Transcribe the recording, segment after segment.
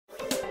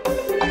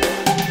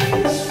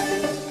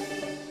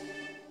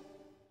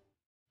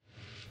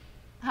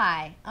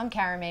I'm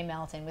Cara Mae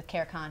with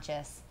Care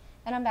Conscious,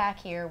 and I'm back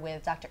here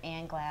with Dr.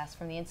 Ann Glass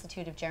from the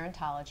Institute of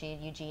Gerontology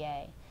at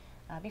UGA.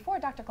 Before,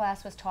 Dr.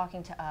 Glass was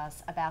talking to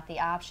us about the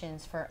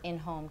options for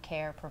in-home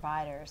care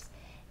providers,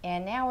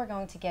 and now we're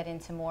going to get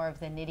into more of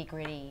the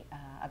nitty-gritty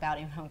about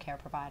in-home care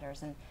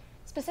providers. And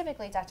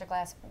specifically, Dr.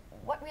 Glass,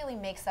 what really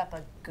makes up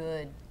a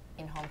good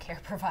in-home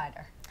care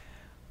provider?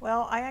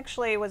 Well, I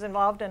actually was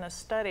involved in a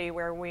study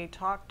where we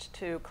talked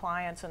to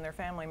clients and their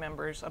family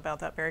members about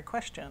that very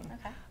question.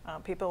 Okay.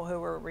 People who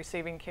were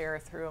receiving care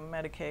through a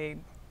Medicaid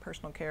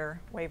personal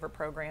care waiver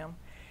program.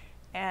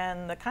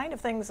 And the kind of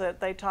things that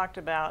they talked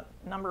about,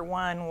 number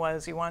one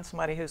was you want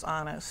somebody who's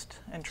honest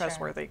and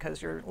trustworthy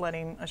because you're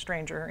letting a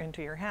stranger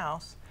into your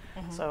house.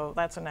 Mm-hmm. So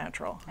that's a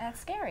natural. That's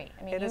scary.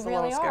 I mean, it you is really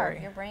a little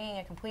scary. You're bringing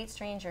a complete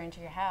stranger into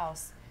your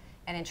house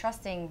and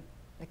entrusting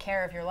the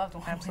care of your loved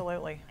one.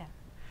 Absolutely. Yeah.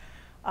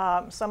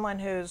 Someone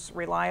who's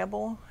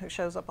reliable, who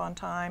shows up on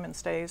time and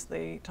stays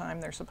the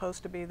time they're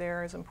supposed to be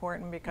there is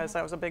important, because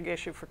that was a big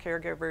issue for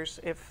caregivers.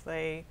 If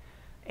the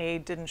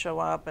aide didn't show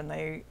up and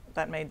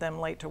that made them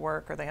late to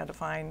work, or they had to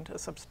find a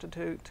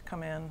substitute to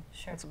come in,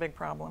 it's a big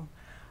problem.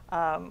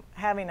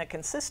 Having a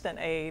consistent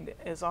aide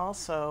is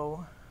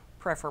also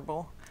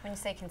preferable. When you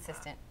say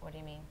consistent, what do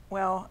you mean?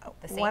 Well,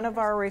 one of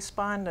our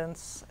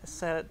respondents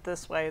said it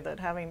this way, that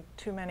having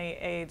too many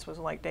aides was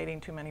like dating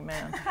too many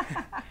men.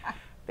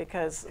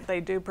 Because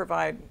they do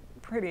provide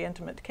pretty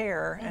intimate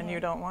care, and you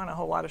don't want a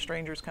whole lot of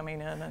strangers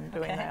coming in and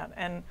doing that.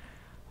 And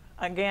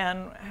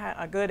again,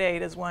 a good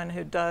aide is one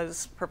who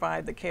does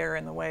provide the care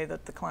in the way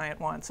that the client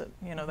wants it.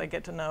 You know, they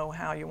get to know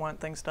how you want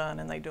things done,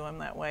 and they do them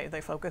that way.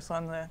 They focus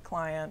on the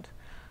client.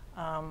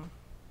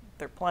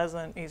 They're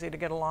pleasant, easy to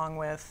get along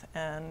with,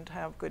 and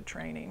have good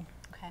training.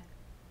 Okay,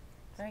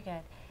 very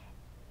good.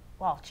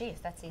 Well, geez,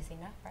 that's easy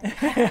enough,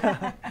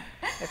 right?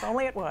 If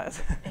only it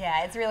was.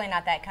 Yeah, it's really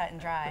not that cut and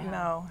dry. Huh?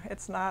 No,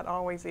 it's not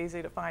always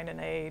easy to find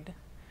an aide.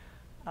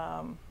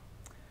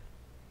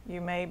 You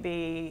may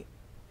be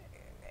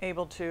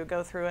able to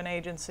go through an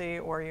agency,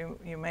 or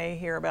you may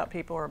hear about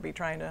people or be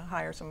trying to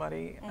hire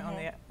somebody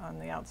on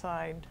the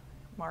outside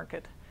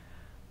market.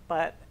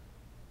 But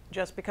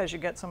just because you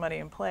get somebody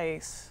in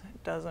place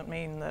doesn't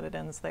mean that it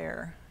ends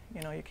there.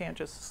 You know, you can't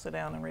just sit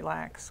down and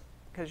relax,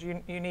 because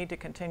you need to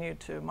continue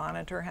to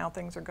monitor how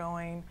things are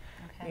going.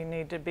 Okay. You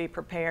need to be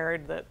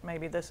prepared that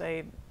maybe this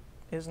aide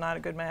is not a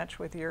good match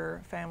with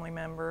your family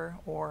member,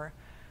 or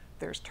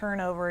there's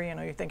turnover. You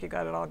know, you think you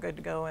got it all good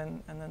to go,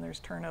 and then there's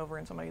turnover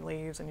and somebody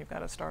leaves and you've got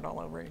to start all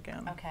over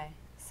again. Okay,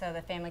 so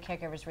the family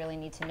caregivers really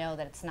need to know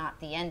that it's not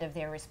the end of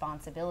their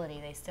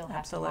responsibility. They still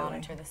have to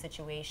monitor the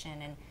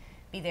situation and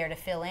be there to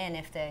fill in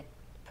if the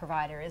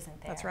provider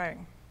isn't there. That's right.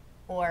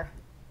 Or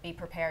be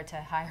prepared to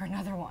hire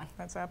another one.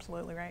 That's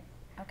absolutely right.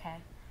 Okay.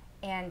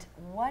 And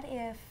what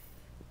if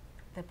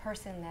the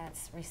person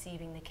that's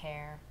receiving the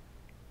care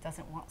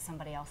doesn't want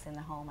somebody else in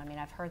the home? I mean,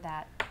 I've heard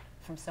that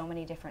from so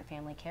many different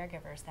family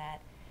caregivers,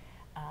 that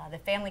the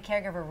family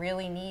caregiver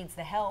really needs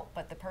the help,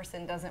 but the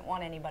person doesn't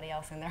want anybody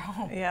else in their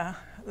home. Yeah,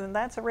 and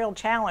that's a real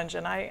challenge,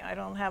 and I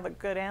don't have a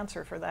good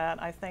answer for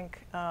that. I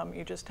think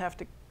you just have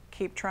to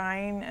keep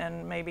trying,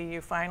 and maybe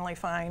you finally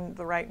find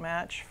the right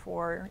match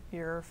for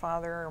your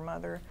father or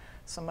mother,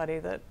 somebody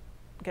that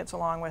gets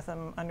along with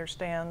them,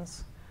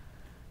 understands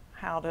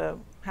how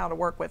to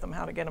work with them,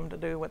 how to get them to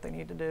do what they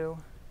need to do.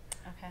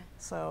 Okay.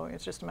 So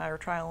it's just a matter of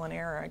trial and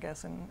error, I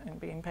guess, and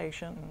being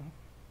patient and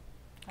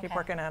keep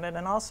working at it.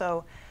 And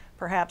also,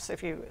 perhaps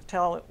if you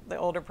tell the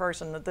older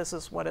person that this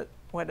is what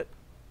it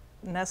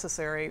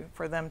necessary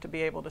for them to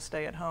be able to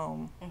stay at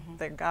home,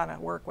 they've got to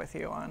work with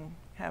you on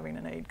having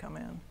an aide come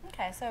in.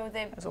 Okay, so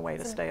as a way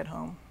to stay at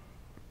home.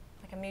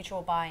 Like a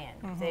mutual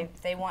buy-in.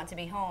 If they want to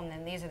be home,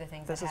 then these are the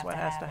things this is what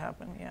has to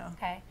happen. Yeah.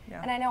 Okay.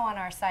 Yeah. And I know on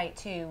our site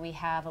too, we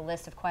have a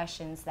list of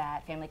questions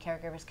that family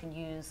caregivers can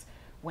use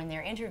when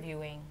they're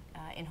interviewing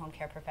in-home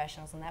care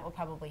professionals, and that will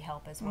probably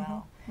help as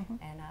well.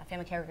 And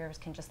family caregivers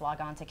can just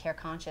log on to Care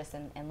Conscious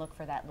and look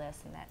for that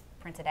list, and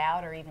print it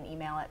out, or even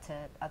email it to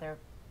other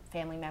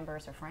family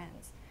members or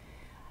friends.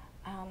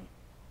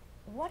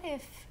 What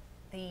if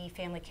the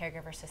family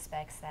caregiver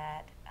suspects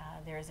that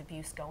there is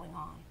abuse going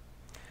on?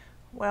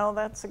 Well,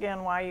 that's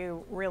again why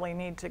you really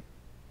need to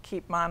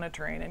keep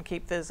monitoring and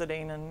keep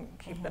visiting and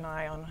keep an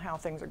eye on how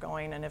things are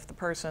going, and if the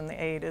person, the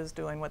aide, is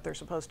doing what they're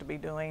supposed to be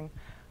doing.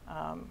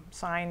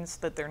 Signs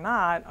that they're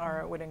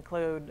not would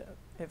include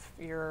if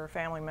your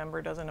family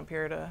member doesn't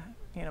appear to,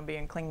 be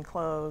in clean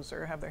clothes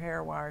or have their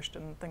hair washed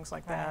and things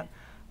like that.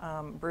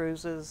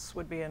 Bruises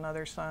would be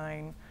another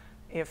sign.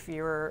 If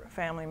your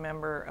family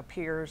member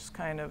appears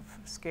kind of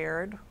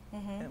scared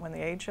when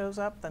the aide shows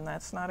up, then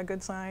that's not a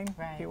good sign.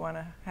 You want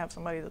to have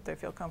somebody that they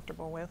feel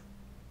comfortable with.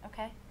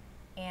 Okay.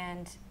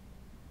 And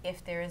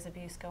if there is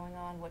abuse going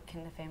on, what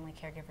can the family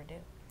caregiver do?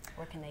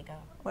 Where can they go?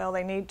 Well,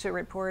 they need to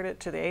report it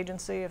to the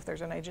agency if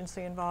there's an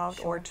agency involved,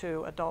 or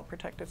to Adult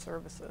Protective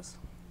Services.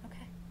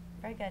 Okay.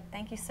 Very good.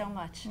 Thank you so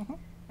much.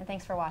 And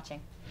thanks for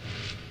watching.